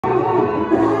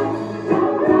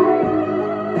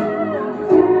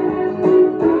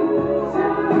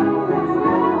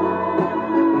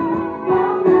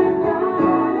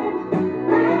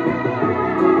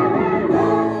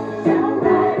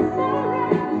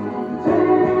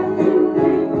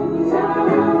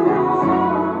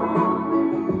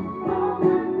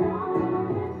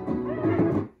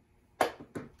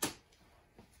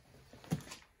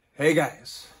Hey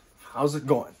guys, how's it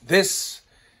going? This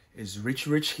is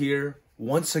Rich here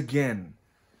once again.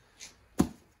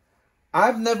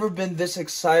 I've never been this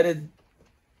excited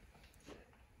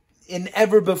in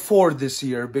ever before this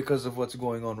year because of what's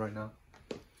going on right now.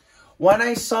 When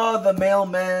I saw the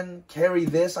mailman carry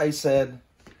this, I said,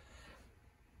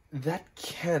 that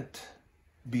can't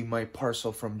be my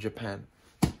parcel from Japan.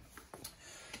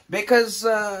 Because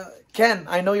Ken,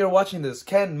 I know you're watching this.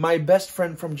 Ken, my best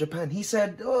friend from Japan, he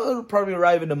said, oh, it'll probably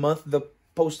arrive in a month. The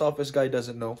post office guy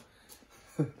doesn't know.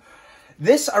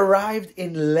 This arrived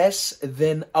in less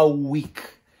than a week.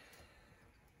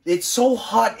 It's so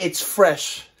hot, it's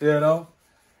fresh, you know?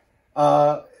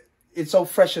 It's so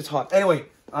fresh, it's hot. Anyway,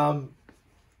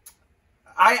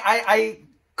 I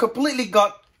completely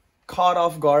got caught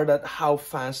off guard at how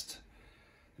fast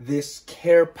this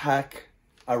care pack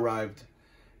arrived.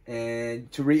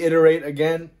 And to reiterate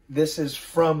again, this is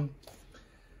from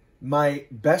my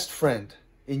best friend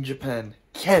in Japan,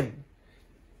 Kensuke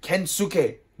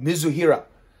Mizuhira.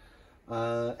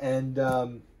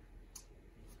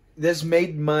 This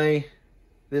made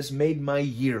my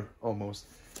year almost,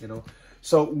 you know.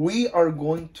 So we are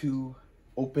going to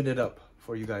open it up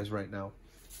for you guys right now.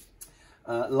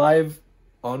 Live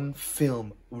on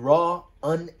film, raw,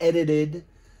 unedited,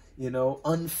 you know,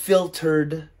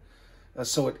 unfiltered.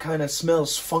 So it kind of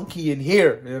smells funky in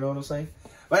here, you know what I'm saying?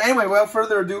 But anyway, without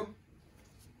further ado,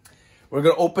 we're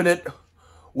going to open it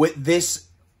with this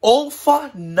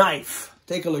Olfa knife.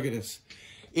 Take a look at this.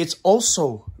 It's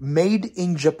also made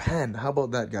in Japan. How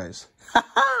about that, guys? You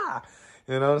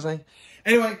know what I'm saying?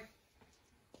 Anyway,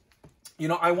 you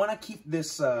know, I want to keep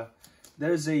this,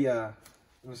 there's a, let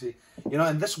me see, you know,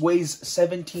 and this weighs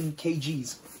 17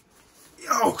 kgs.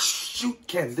 Oh, shoot,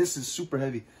 Ken, this is super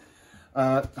heavy.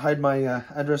 Hide my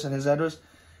address and his address. It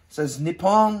says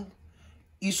Nippon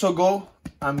Isogo.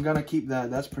 I'm gonna keep that.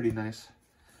 That's pretty nice.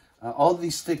 All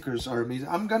these stickers are amazing.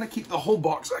 I'm gonna keep the whole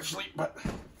box actually, but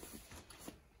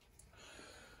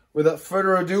without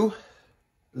further ado,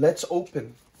 let's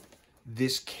open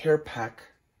this care pack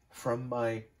from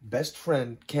my best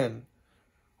friend Ken,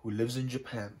 who lives in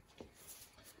Japan,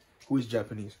 who is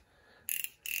Japanese.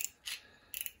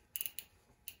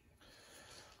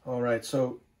 All right,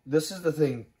 so this is the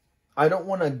thing. I don't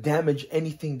want to damage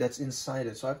anything that's inside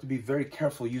it. So I have to be very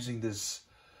careful using this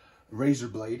razor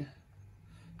blade.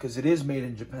 Because it is made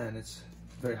in Japan. It's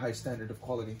very high standard of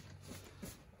quality.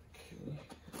 Okay.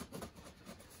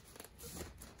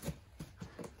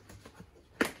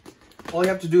 All you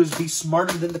have to do is be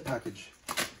smarter than the package.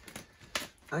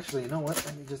 Actually, you know what?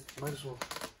 Let me just, might as well.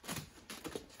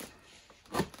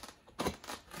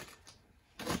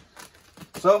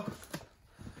 So,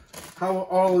 how are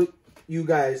all you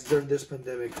guys during this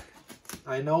pandemic?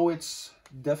 I know it's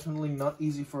definitely not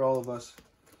easy for all of us.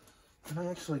 Can I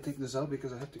actually take this out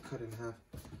because I have to cut it in half?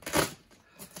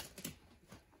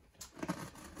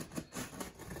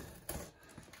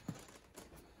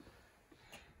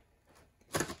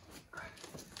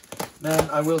 Man,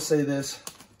 I will say this.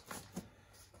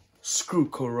 Screw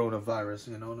coronavirus,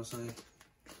 you know what I'm saying?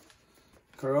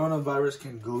 Coronavirus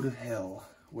can go to hell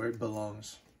where it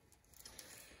belongs.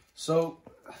 So,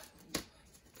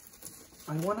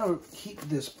 I want to keep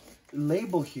this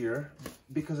label here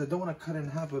because I don't want to cut it in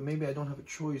half, but maybe I don't have a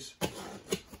choice.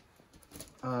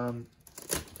 You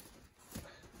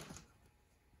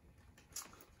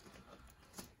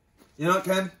know what,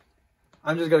 Ken?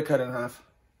 I'm just going to cut it in half.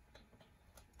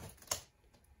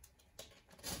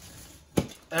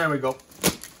 There we go.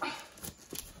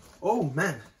 Oh,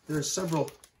 man. There's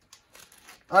several.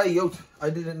 I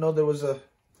didn't know there was a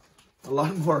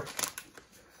lot more.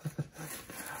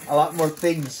 A lot more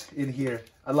things in here.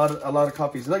 A lot of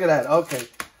copies. Look at that. Okay.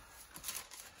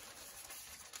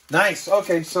 Nice.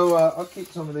 Okay, so I'll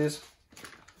keep some of this.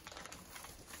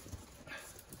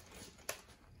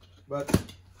 But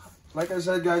like I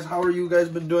said, guys, how are you guys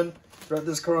been doing throughout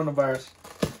this coronavirus?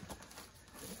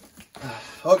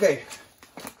 Okay.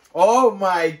 Oh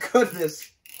my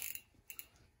goodness.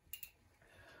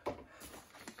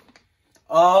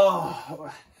 Oh.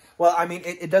 Well, I mean,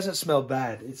 it doesn't smell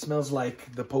bad. It smells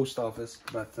like the post office,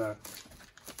 but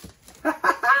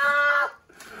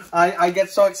I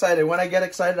get so excited. When I get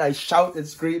excited, I shout and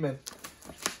scream and,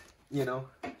 you know,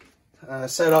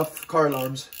 set off car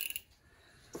alarms.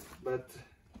 But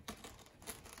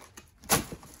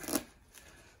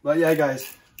yeah,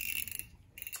 guys.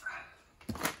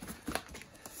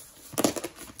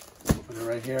 Open it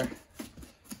right here.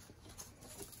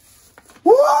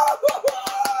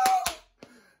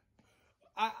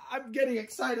 I'm getting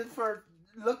excited for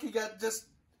looking at just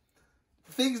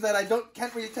things that I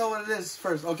can't really tell what it is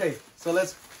first. Okay, so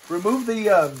let's remove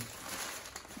the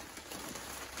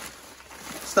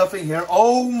stuffing here.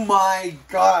 Oh my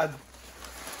God.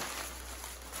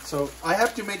 So I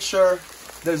have to make sure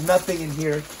there's nothing in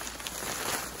here,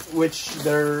 which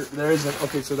there isn't.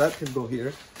 Okay, so that can go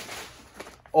here.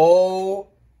 Oh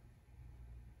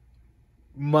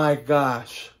my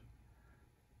gosh.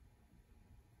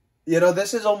 You know,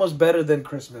 this is almost better than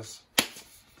Christmas.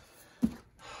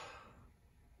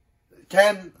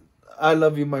 Ken, I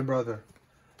love you, my brother.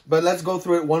 But let's go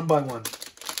through it one by one.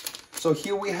 So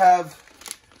here we have,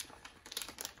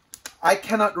 I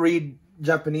cannot read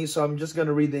Japanese, so I'm just going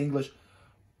to read the English.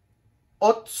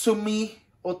 Otsumami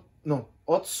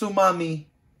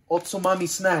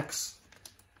snacks.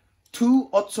 2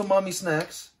 otsumami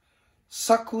snacks.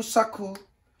 Saku saku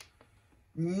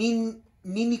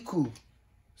niniku.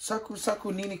 Saku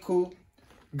saku niniku.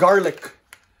 Garlic.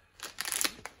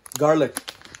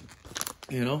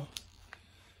 You know?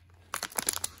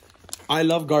 I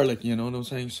love garlic, you know what I'm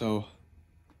saying? So,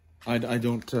 I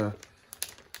don't,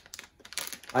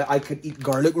 I could eat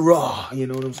garlic raw, you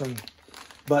know what I'm saying?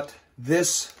 But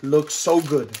this looks so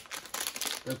good.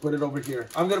 I'll put it over here.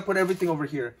 I'm going to put everything over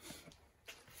here.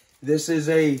 This is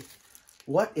a,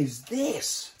 what is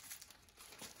this?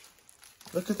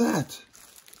 Look at that.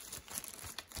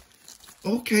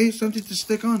 Okay, something to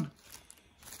stick on.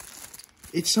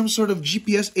 It's some sort of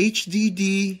GPS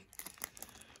HDD.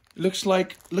 Looks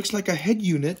like a head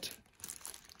unit.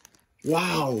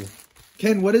 Wow.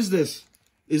 Ken, what is this?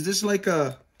 Is this like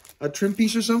a trim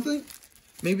piece or something?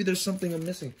 Maybe there's something I'm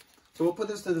missing. So we'll put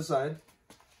this to the side.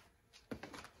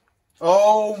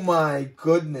 Oh my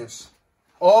goodness.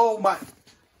 Oh my.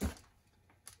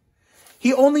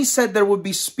 He only said there would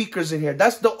be speakers in here.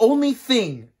 That's the only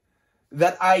thing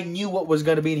that I knew what was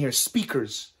going to be in here.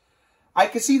 Speakers. I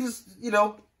could see this, you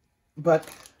know, but...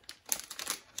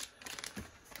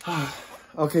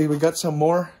 Okay, we got some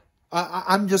more.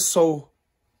 I'm just so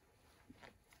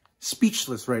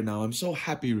speechless right now. I'm so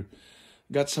happy.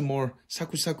 Got some more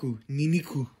saku saku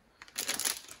niniku.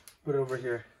 Put it over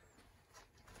here.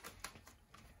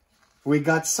 We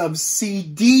got some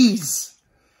CDs.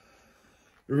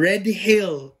 Red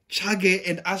Hill, Chage,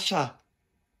 and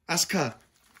Asuka.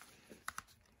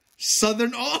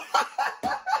 Southern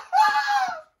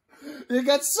You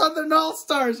got Southern All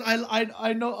Stars.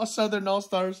 I know a Southern All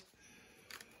Stars.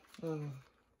 I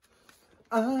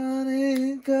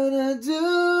ain't gonna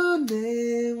do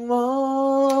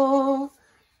anymore.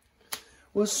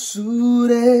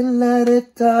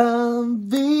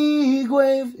 Big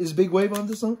Wave. Is Big Wave on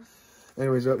this song?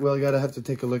 Anyways, well, you gotta have to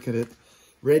take a look at it.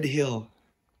 Red Hill.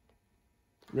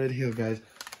 Red Hill, guys.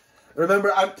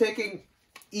 Remember, I'm taking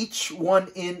each one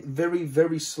in very,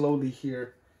 very slowly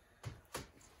here.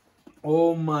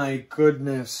 Oh my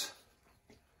goodness.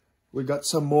 We got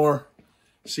some more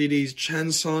CDs.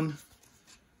 Chanson.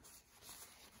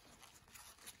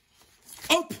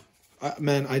 Oh!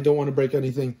 Man, I don't want to break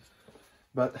anything.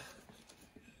 But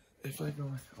if I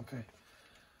go... Okay.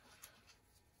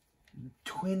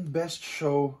 Twin Best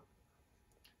Show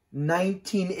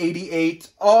 1988.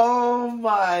 Oh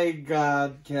my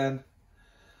God, Ken.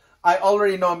 I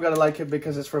already know I'm going to like it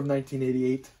because it's from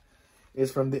 1988.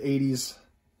 It's from the 80s.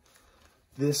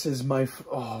 This is my...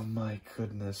 Oh my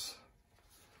goodness.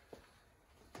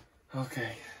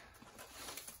 Okay.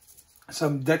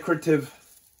 Some decorative...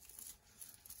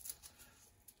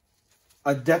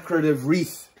 A decorative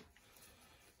wreath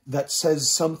that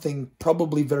says something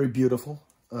probably very beautiful.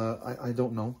 I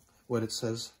don't know what it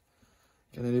says.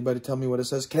 Can anybody tell me what it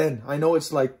says? Ken, I know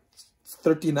it's like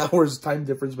 13 hours time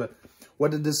difference, but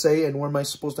what did this say and where am I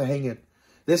supposed to hang it?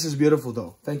 This is beautiful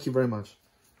though. Thank you very much.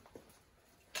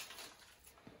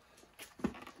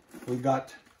 We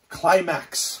got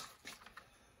Climax.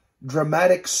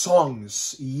 Dramatic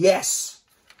Songs. Yes.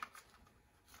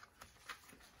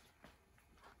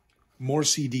 More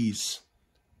CDs.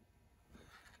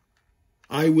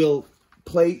 I will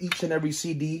play each and every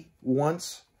CD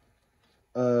once.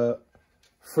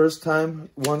 First time,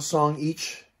 one song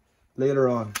each. Later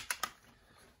on.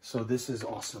 So this is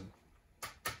awesome.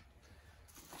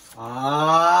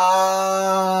 Ah!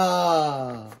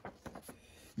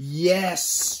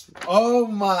 Yes! Oh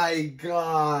my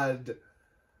God!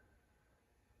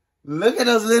 Look at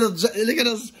those look at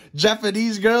those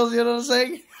Japanese girls, you know what I'm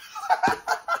saying?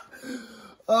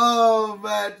 Oh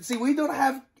man, see, we don't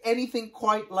have anything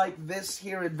quite like this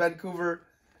here in Vancouver.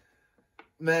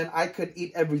 Man, I could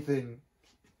eat everything.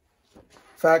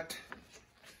 In fact,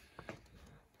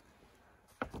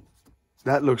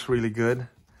 that looks really good.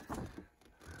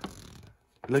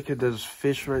 Look at those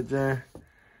fish right there.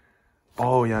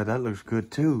 Oh yeah, that looks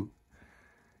good too.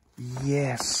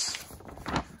 Yes.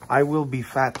 I will be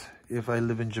fat if I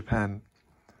live in Japan.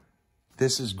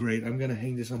 This is great. I'm gonna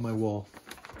hang this on my wall.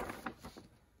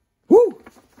 Woo!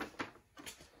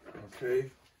 Okay.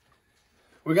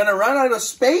 We're gonna run out of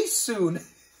space soon.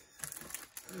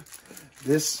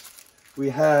 This, we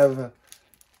have...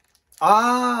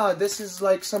 this is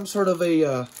like some sort of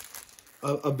a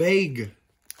bag.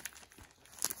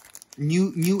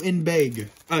 New in bag.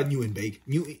 New in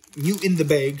the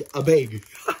bag. A bag.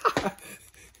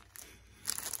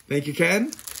 Thank you,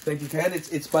 Ken. Thank you, Ken.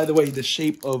 It's by the way the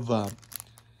shape of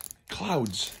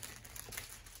clouds.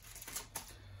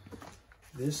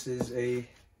 This is a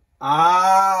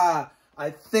I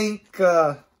think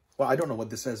well, I don't know what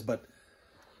this says, but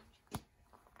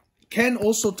Ken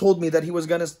also told me that he was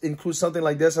gonna include something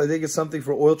like this. I think it's something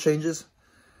for oil changes.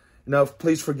 Now,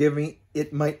 please forgive me.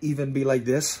 It might even be like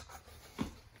this.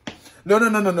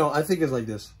 No. I think it's like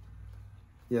this.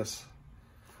 Yes.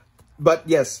 But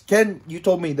yes, Ken, you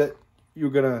told me that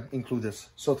you're gonna include this.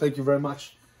 So thank you very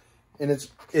much. And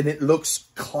it looks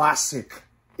classic.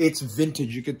 It's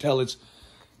vintage. You could tell it's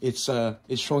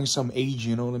showing some age,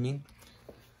 you know what I mean?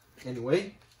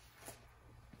 Anyway.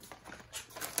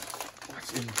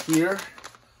 What's in here?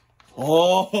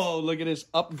 Oh, look at this.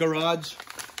 Up garage.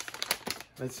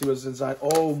 Let's see what's inside.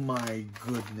 Oh my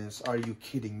goodness. Are you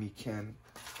kidding me, Ken?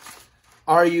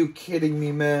 Are you kidding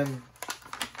me, man?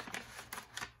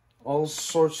 All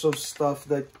sorts of stuff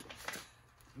that...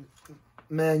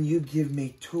 Man, you give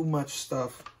me too much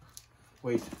stuff.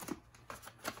 Wait.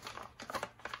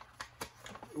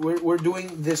 We're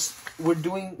doing this. We're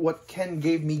doing what Ken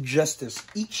gave me justice.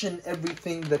 Each and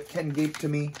everything that Ken gave to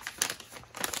me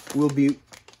will be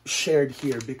shared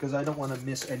here because I don't want to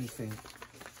miss anything.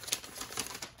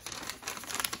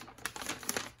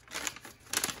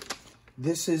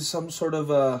 This is some sort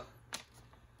of a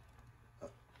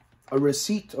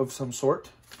receipt of some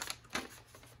sort.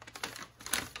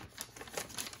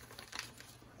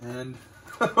 And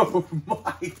oh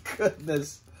my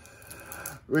goodness.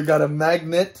 We got a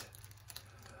magnet.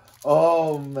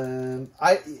 Oh man.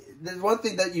 There's one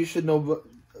thing that you should know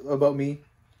about me.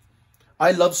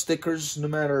 I love stickers. No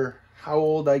matter how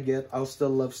old I get, I'll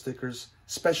still love stickers.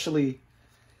 Especially,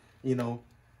 you know,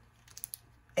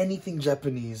 anything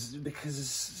Japanese, because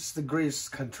it's the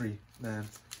greatest country, man.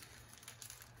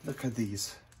 Look at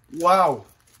these. Wow.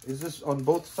 Is this on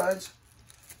both sides?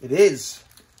 It is.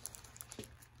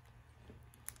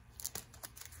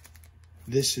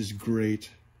 This is great.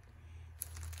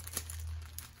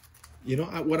 You know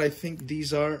what I think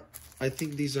these are? I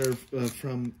think these are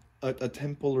from a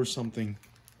temple or something.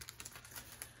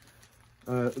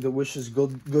 The wishes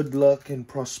good luck and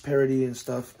prosperity and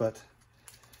stuff, but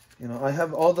you know, I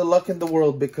have all the luck in the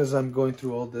world because I'm going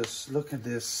through all this. Look at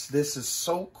this. This is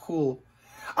so cool.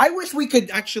 I wish we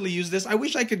could actually use this. I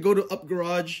wish I could go to Up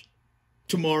Garage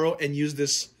tomorrow and use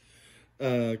this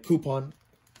coupon.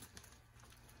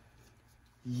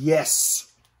 Yes.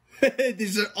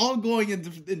 These are all going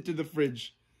into the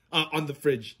fridge. On the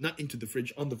fridge. Not into the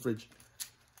fridge. On the fridge.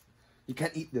 You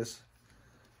can't eat this.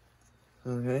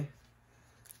 Okay.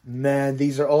 Man,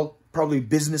 these are all probably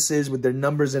businesses with their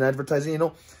numbers and advertising. You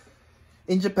know,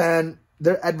 in Japan,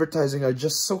 their advertising are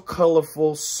just so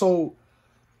colorful, so,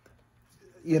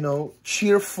 you know,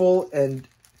 cheerful and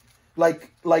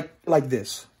like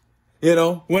this. You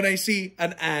know, when I see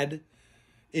an ad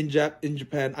in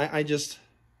Japan,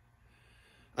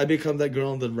 I become that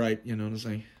girl on the right, you know what I'm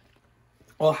saying?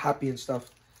 All happy and stuff.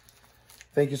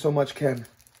 Thank you so much, Ken.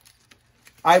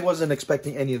 I wasn't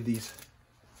expecting any of these.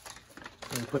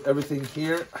 I'm gonna put everything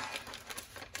here.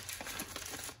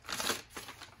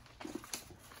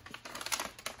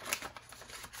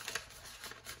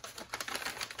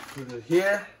 Put it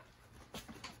here.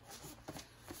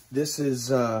 This is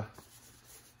some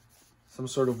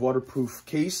sort of waterproof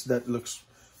case that looks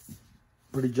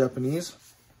pretty Japanese.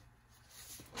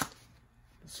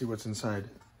 Let's see what's inside.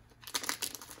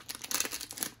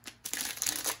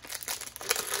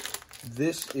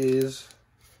 This is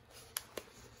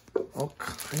all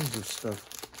kinds of stuff.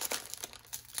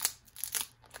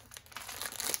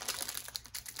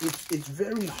 It's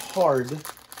very hard.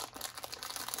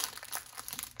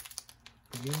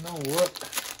 You know what?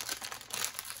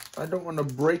 I don't want to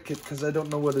break it because I don't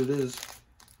know what it is.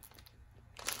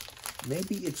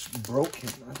 Maybe it's broken.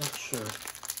 I'm not sure.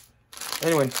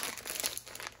 Anyway.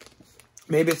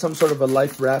 Maybe it's some sort of a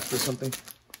life raft or something.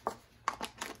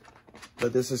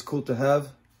 But this is cool to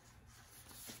have.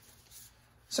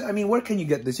 So, I mean, where can you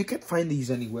get this? You can't find these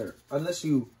anywhere. Unless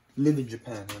you live in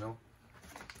Japan, you know.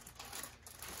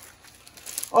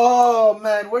 Oh,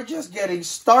 man. We're just getting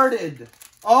started.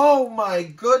 Oh, my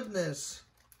goodness.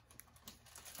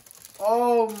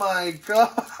 Oh, my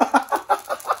God.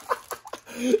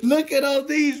 Look at all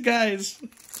these guys.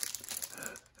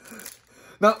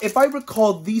 Now, if I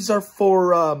recall, these are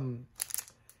for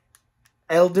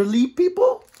elderly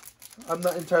people. I'm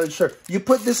not entirely sure. You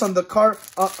put this on the car,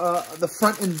 the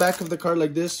front and back of the car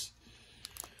like this.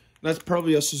 That's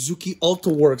probably a Suzuki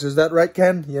AltaWorks. Is that right,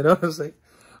 Ken? You know what I'm saying?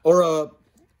 Or a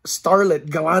Starlet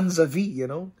Galanza V, you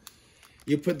know?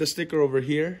 You put the sticker over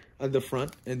here at the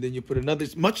front, and then you put another.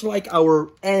 Much like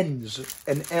our N's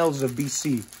and L's of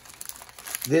BC.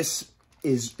 This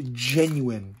is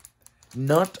genuine,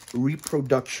 not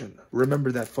reproduction.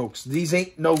 Remember that, folks. These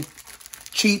ain't no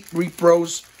cheap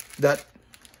repros that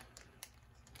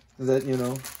you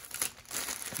know.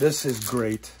 This is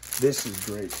great. This is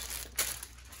great.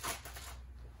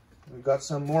 We got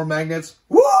some more magnets.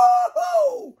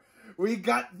 Whoa! We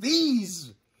got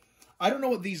these. I don't know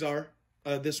what these are.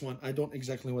 This one, I don't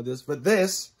exactly know what this, but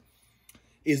this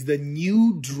is the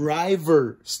new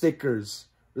driver stickers.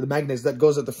 The magnets that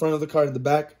goes at the front of the car and the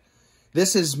back.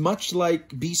 This is much like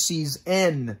BC's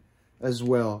N as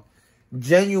well.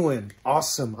 Genuine.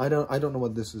 Awesome. I don't know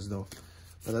what this is though.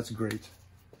 But that's great.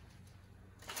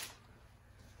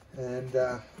 And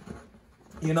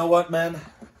you know what, man?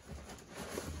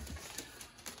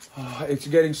 Oh, it's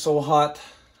getting so hot.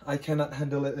 I cannot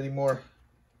handle it anymore.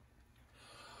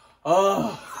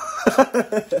 Oh.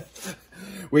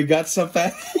 We got some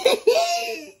fat.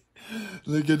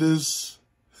 Look at this.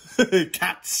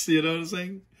 Cats, you know what I'm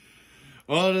saying?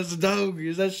 Oh, that's a dog.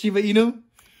 Is that Shiba Inu?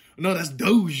 No, that's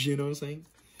Doge, you know what I'm saying?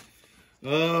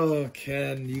 Oh,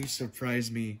 Ken, you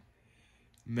surprise me.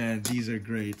 Man, these are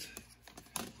great.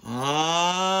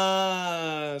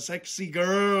 Ah, sexy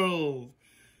girl.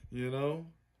 You know?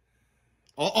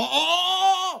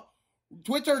 Oh!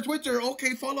 Twitter.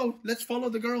 Okay, follow. Let's follow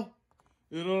the girl.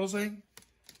 You know what I'm saying?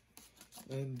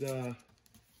 And,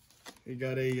 we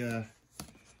got a,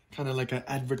 kind of like an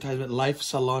advertisement, life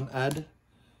salon ad.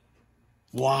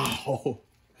 Wow.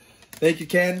 Thank you,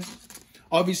 Ken.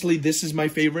 Obviously, this is my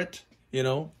favorite, you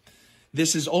know.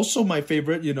 This is also my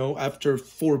favorite, you know, after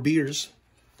 4 beers.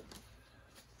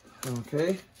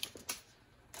 Okay.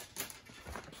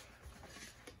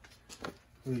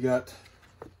 We got,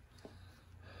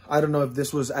 I don't know if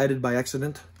this was added by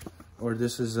accident or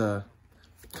this is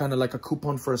kind of like a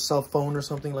coupon for a cell phone or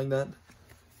something like that.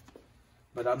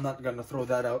 But I'm not going to throw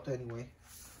that out anyway.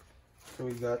 So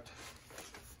we got...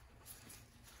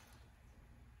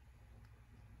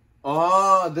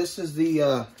 Ah, this is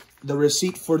the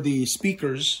receipt for the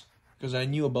speakers. Because I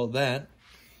knew about that.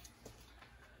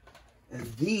 And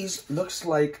these looks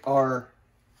like are...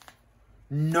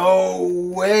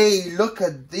 No way! Look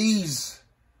at these!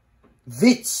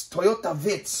 Vitz, Toyota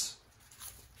Vitz.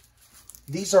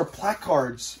 These are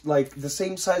placards. Like the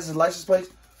same size as license plates.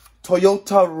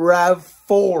 Toyota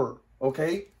RAV4,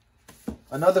 okay?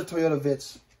 Another Toyota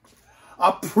Vitz.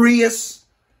 A Prius,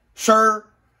 sure,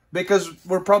 because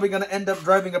we're probably going to end up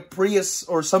driving a Prius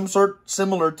or some sort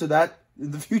similar to that in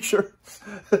the future.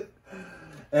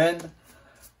 And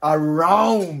a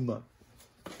Raum.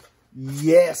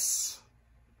 Yes.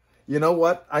 You know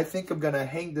what? I think I'm going to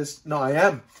hang this. No, I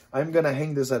am. I'm going to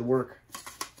hang this at work.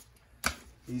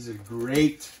 These are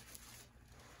great.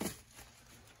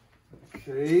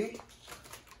 Okay.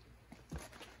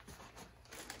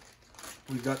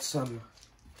 We got some...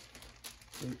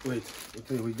 Wait.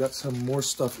 Okay, we got some more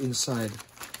stuff inside.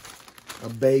 A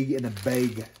bag and a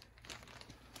bag.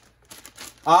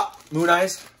 Ah, Moon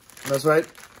Eyes. That's right.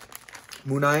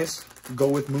 Moon Eyes. Go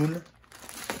with Moon.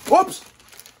 Whoops!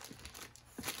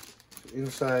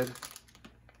 Inside.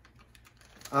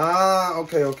 Ah,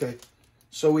 okay.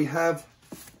 So we have...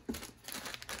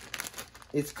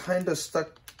 It's kind of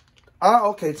stuck... Ah,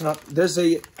 okay, it's not. There's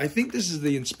a... I think this is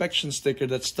the inspection sticker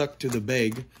that's stuck to the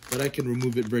bag, but I can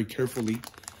remove it very carefully.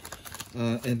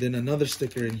 And then another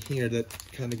sticker in here that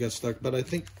kind of got stuck. But I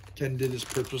think Ken did this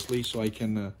purposely so I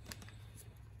can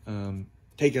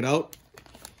take it out.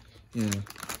 Yeah.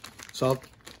 So I'll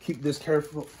keep this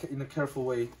in a careful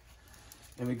way.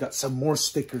 And we got some more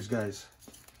stickers, guys.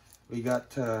 We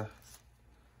got...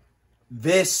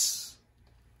 this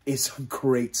is a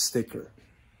great sticker.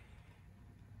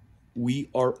 We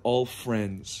are all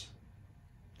friends.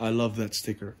 I love that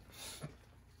sticker.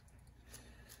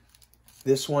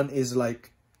 This one is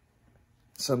like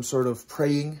some sort of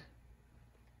praying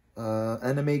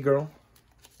anime girl.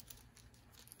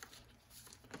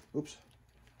 Oops.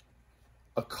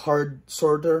 A card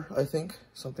sorter, I think.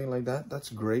 Something like that. That's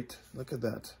great. Look at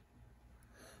that.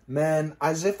 Man,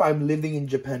 as if I'm living in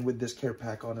Japan with this care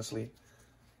pack, honestly.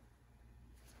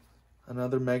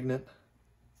 Another magnet.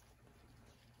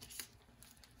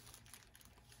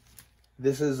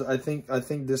 This is, I think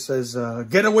this says,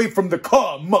 get away from the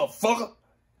car, motherfucker.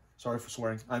 Sorry for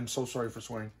swearing. I'm so sorry for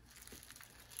swearing.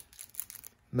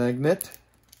 Magnet.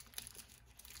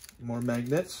 More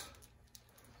magnets.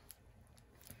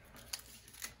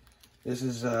 This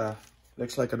is,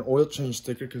 looks like an oil change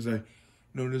sticker because I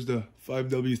noticed the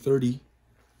 5W30.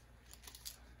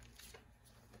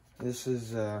 This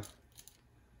is,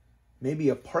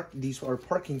 maybe these are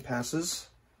parking passes.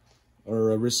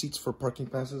 Or receipts for parking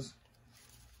passes.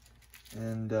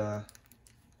 And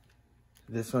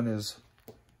this one is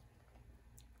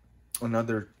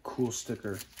another cool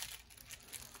sticker.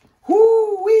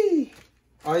 Whoo-wee!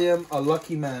 I am a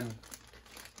lucky man.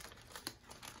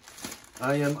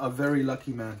 I am a very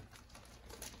lucky man.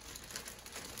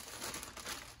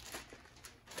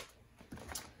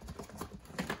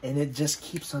 And it just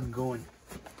keeps on going.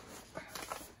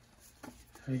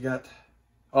 We got,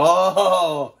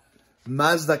 oh,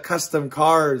 Mazda custom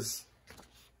cars.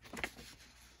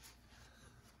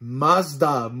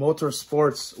 Mazda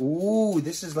Motorsports. Ooh,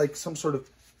 this is like some sort of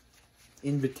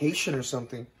invitation or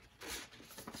something.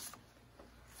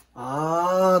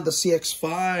 Ah, the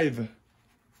CX-5.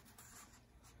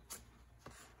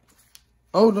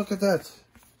 Oh, look at that.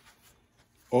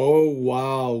 Oh,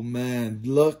 wow, man.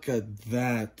 Look at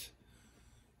that.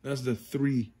 That's the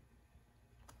 3.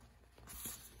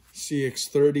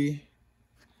 CX-30.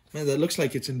 Man, that looks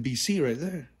like it's in BC right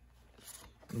there.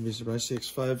 Don't be surprised.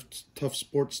 CX-5, tough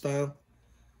sport style.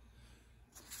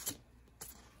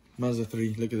 Mazda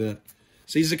 3, look at that.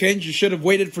 Caesar Kane, you should have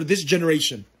waited for this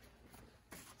generation.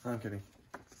 I'm kidding.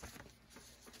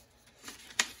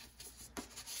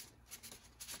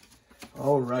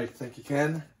 All right, thank you,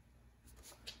 Ken.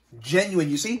 Genuine,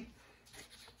 you see?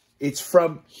 It's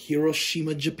from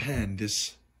Hiroshima, Japan,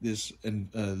 this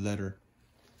letter.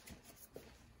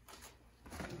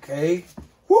 Okay.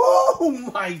 Whoa,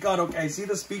 my God. Okay, see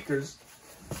the speakers.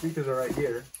 Speakers are right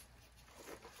here.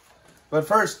 But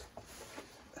first,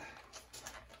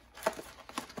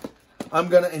 I'm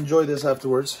going to enjoy this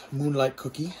afterwards. Moonlight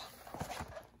cookie.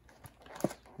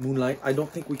 Moonlight. I don't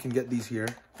think we can get these here.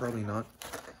 Probably not.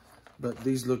 But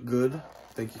these look good.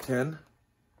 Thank you, Ken.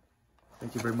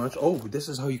 Thank you very much. Oh, this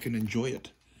is how you can enjoy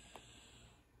it.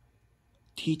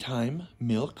 Tea time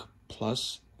milk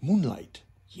plus moonlight.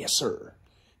 Yes, sir.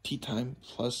 Tea time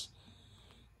plus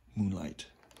moonlight.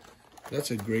 That's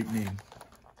a great name.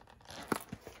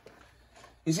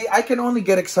 You see, I can only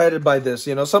get excited by this.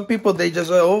 You know, some people, they just,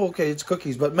 oh, okay, it's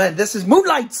cookies. But man, this is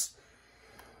moonlights.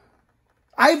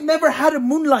 I've never had a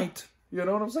moonlight. You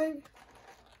know what I'm saying?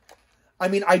 I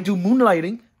mean, I do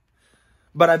moonlighting,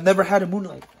 but I've never had a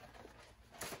moonlight.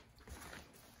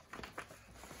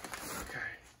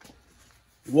 Okay.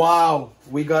 Wow.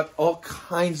 We got all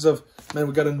kinds of, man,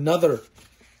 we got another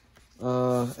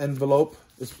envelope.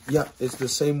 It's the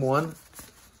same one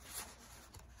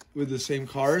with the same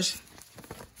cars.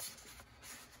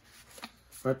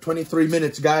 We're at 23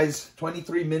 minutes, guys.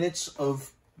 23 minutes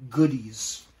of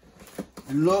goodies.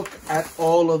 Look at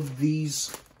all of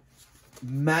these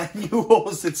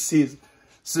manuals. It says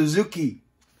Suzuki.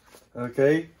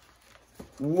 Okay.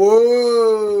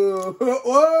 Whoa.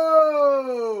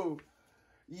 Whoa.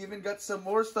 You even got some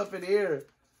more stuff in here.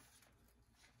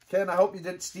 Ken, I hope you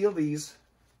didn't steal these.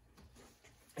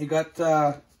 You got,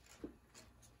 oh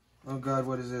God,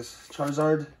 what is this?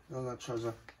 Charizard? No, not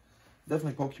Charizard.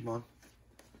 Definitely Pokemon.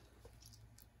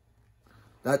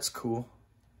 That's cool.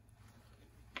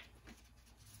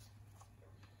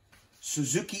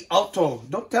 Suzuki Alto.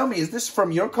 Don't tell me, is this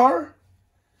from your car?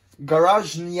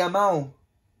 Garage Nyamao.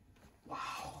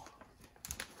 Wow.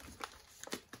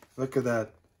 Look at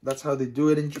that. That's how they do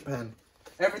it in Japan.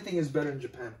 Everything is better in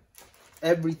Japan.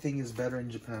 Everything is better in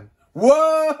Japan.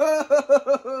 Whoa!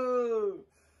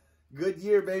 Good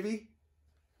year, baby.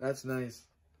 That's nice.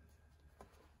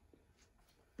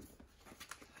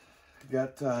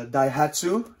 Got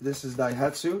Daihatsu. This is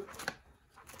Daihatsu.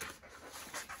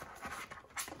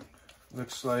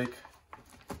 Looks like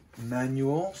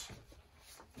manuals.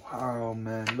 Wow,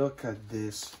 man. Look at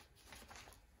this.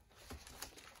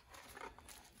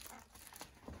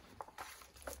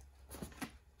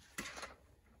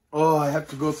 Oh, I have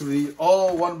to go through these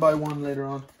all one by one later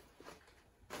on.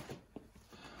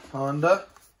 Honda.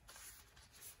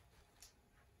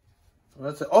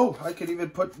 That's it. Oh, I could even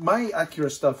put my Acura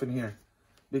stuff in here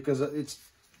because it's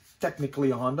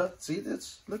technically a Honda. See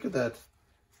this? Look at that.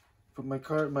 Put my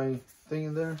thing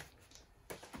in there.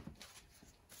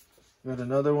 Got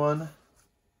another one.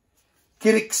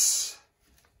 Kyrix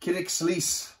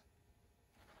lease.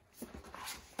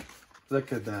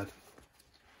 Look at that.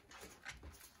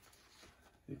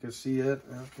 You can see it.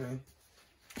 Okay.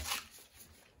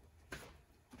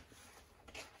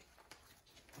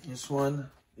 This one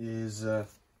is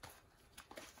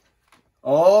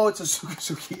oh, it's a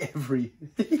Suzuki Every.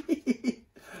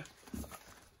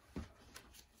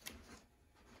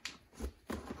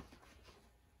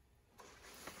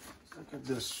 Look at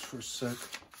this for a sec.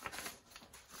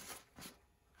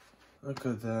 Look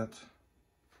at that.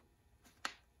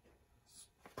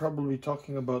 Probably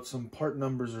talking about some part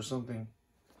numbers or something.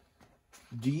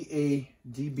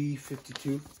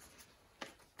 DB52.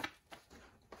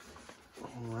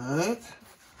 Alright.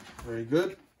 Very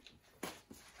good.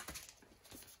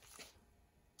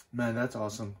 Man, that's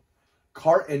awesome.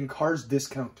 Car and Cars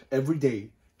discount every day.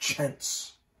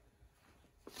 Chance.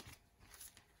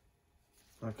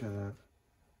 Look at that.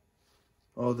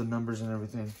 All the numbers and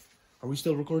everything. Are we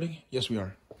still recording? Yes, we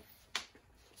are.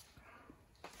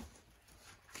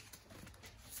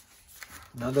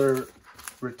 Another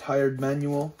retired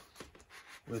manual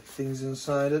with things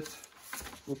inside it.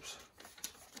 Oops.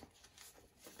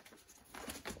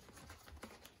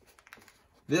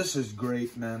 This is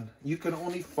great, man. You can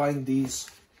only find these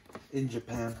in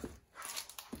Japan.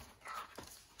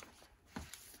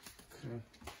 Okay.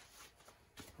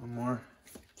 One more.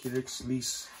 Kyrix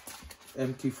Lease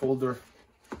empty folder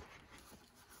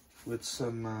with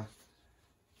some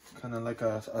kind of like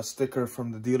a sticker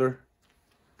from the dealer.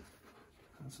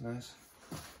 That's nice.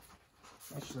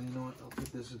 Actually, you know what? I'll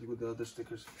put this with the other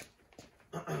stickers.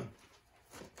 Over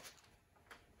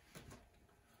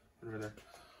there.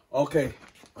 Okay.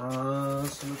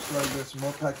 So looks like there's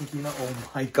more packing. Oh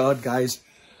my god, guys.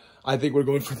 I think we're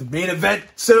going for the main event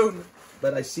soon.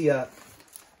 But I see a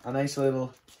nice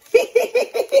little...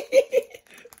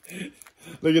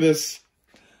 Look at this.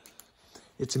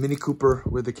 It's a Mini Cooper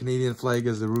with the Canadian flag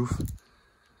as the roof.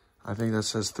 I think that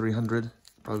says 300.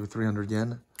 Probably 300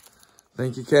 yen.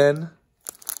 Thank you, Ken.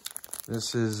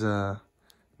 This is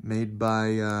made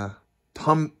by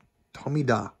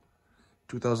Tomida.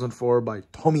 2004 by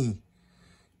Tommy.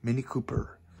 Mini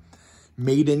Cooper.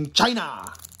 Made in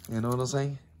China. You know what I'm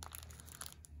saying?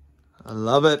 I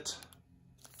love it.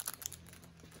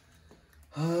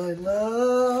 I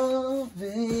love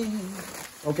it.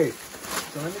 Okay,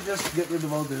 so let me just get rid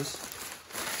of all this.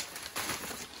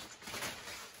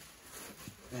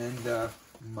 And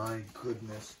my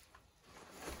goodness.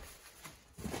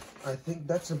 I think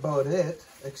that's about it,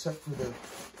 except for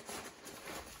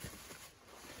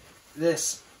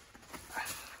this.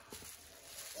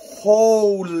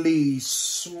 Holy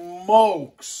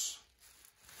smokes.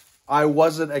 I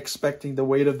wasn't expecting the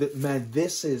weight of it. Man,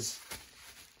 this is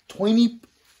 20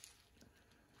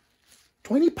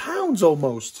 pounds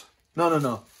almost.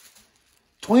 No.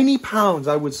 20 pounds,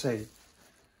 I would say.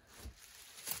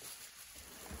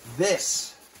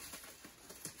 This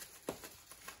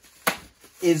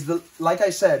is the, like I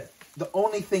said, the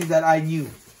only thing that I knew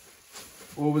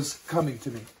what was coming to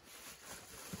me.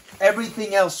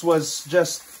 Everything else was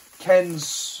just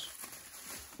Ken's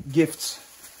gifts.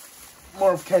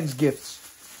 More of Ken's gifts.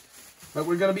 But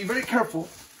we're going to be very careful.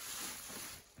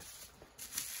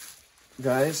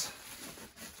 Guys,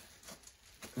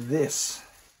 this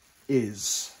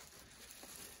is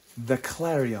the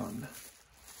Clarion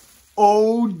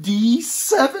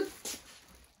OD7.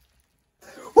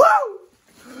 Woo!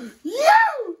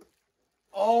 You!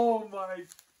 Oh my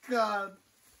god.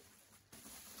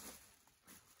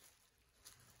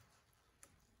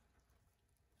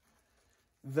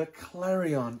 The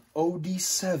Clarion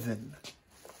OD7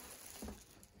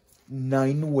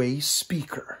 9-way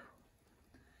speaker.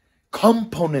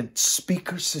 Component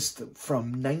speaker system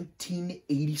from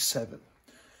 1987.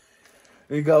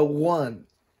 We got 1,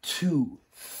 2,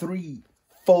 3,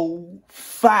 4,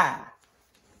 5,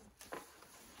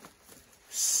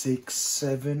 6,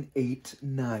 7, 8,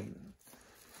 9.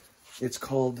 It's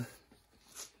called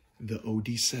the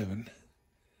OD7.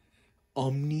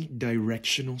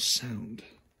 Omnidirectional sound.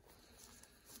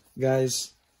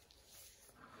 Guys.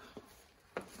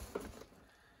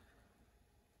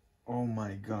 Oh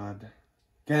my god.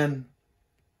 Ken.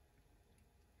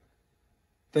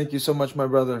 Thank you so much, my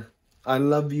brother. I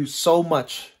love you so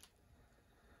much.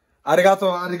 Arigato,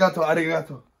 arigato,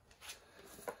 arigato.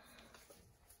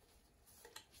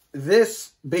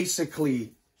 This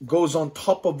basically goes on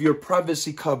top of your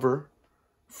privacy cover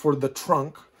for the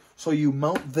trunk. So you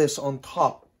mount this on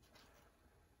top.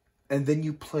 And then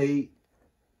you play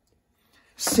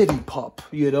City Pop,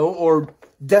 you know, or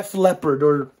Def Leppard,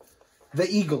 or the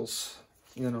Eagles,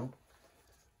 you know.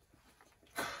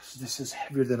 Gosh, this is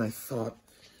heavier than I thought.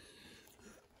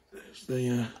 There's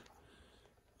the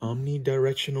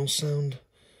omnidirectional sound.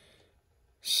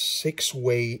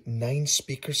 6-way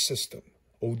 9-speaker system.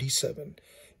 OD7.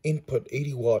 Input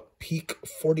 80 watt. Peak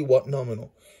 40 watt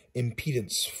nominal.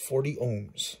 impedance, 40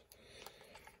 ohms.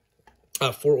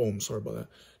 4 ohms, sorry about that.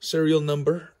 Serial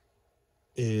number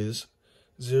is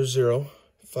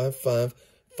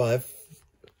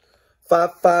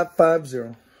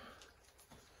 00555550.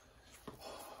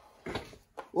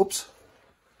 Oops.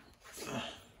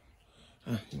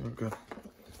 You're good.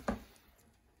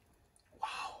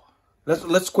 Wow.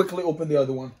 Let's quickly open the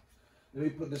other one. Let me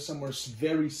put this somewhere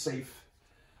very safe.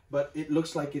 But it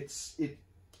looks like it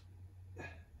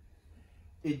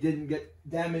didn't get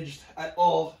damaged at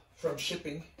all from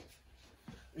shipping.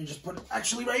 You just put it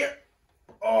actually right here.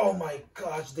 Oh my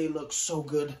gosh, they look so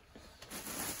good.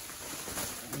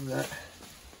 Look at that.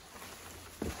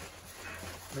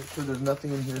 Make sure there's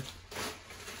nothing in here.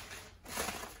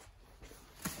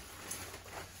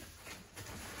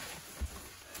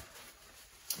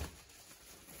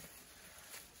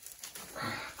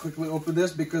 Quickly open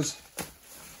this because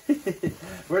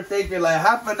we're taking like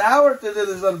half an hour to do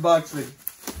this unboxing.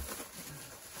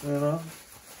 You know?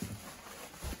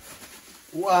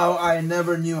 Wow, I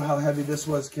never knew how heavy this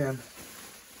was, Ken.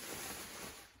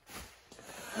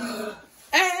 And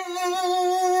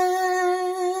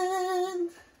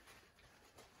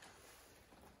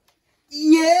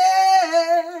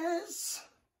yes,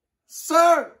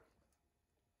 sir.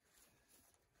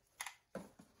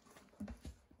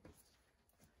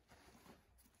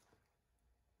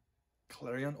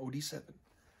 Clarion OD7.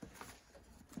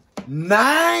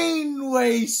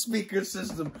 9-way speaker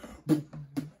system.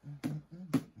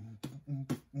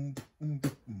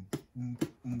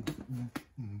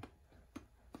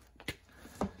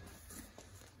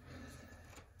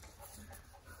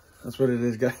 That's what it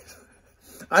is, guys.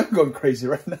 I'm going crazy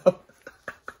right now.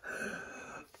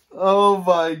 Oh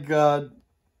my God.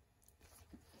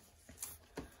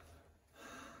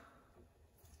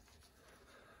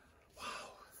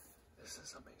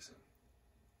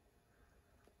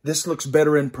 This looks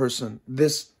better in person.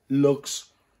 This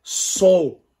looks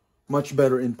so much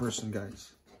better in person,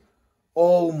 guys.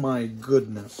 Oh my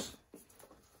goodness.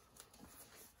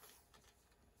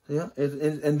 Yeah,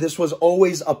 and this was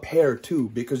always a pair too,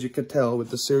 because you could tell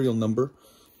with the serial number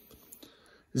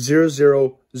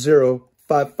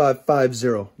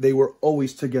 0005550. They were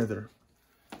always together.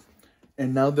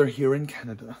 And now they're here in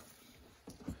Canada.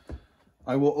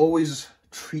 I will always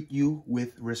treat you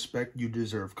with respect you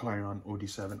deserve, Clarion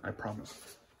OD7, I promise.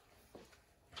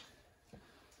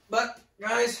 But,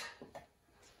 guys,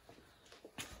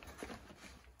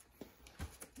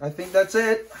 I think that's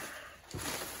it.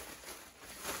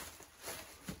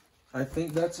 I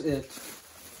think that's it.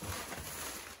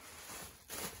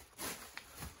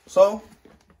 So,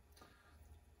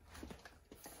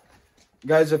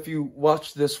 guys, if you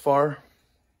watched this far,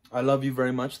 I love you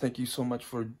very much. Thank you so much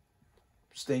for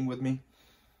staying with me.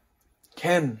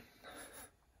 Ken,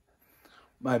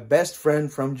 my best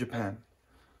friend from Japan,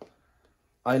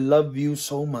 I love you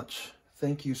so much.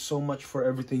 Thank you so much for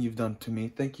everything you've done to me.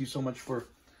 Thank you so much for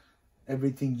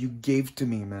everything you gave to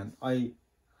me, man. I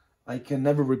can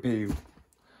never repay you.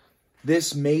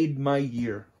 This made my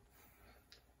year.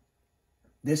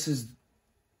 This is,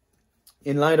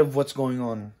 in light of what's going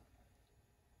on,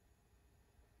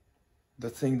 the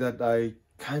thing that I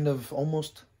kind of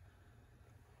almost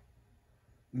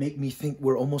make me think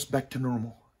we're almost back to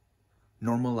normal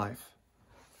life.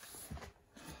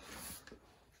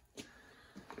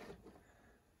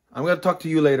 I'm gonna talk to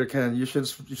you later, Ken. You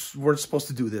weren't supposed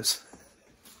to do this.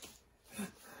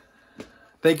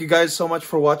 Thank you guys so much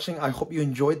for watching. I hope you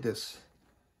enjoyed this.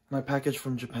 My package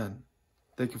from Japan.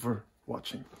 Thank you for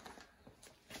watching.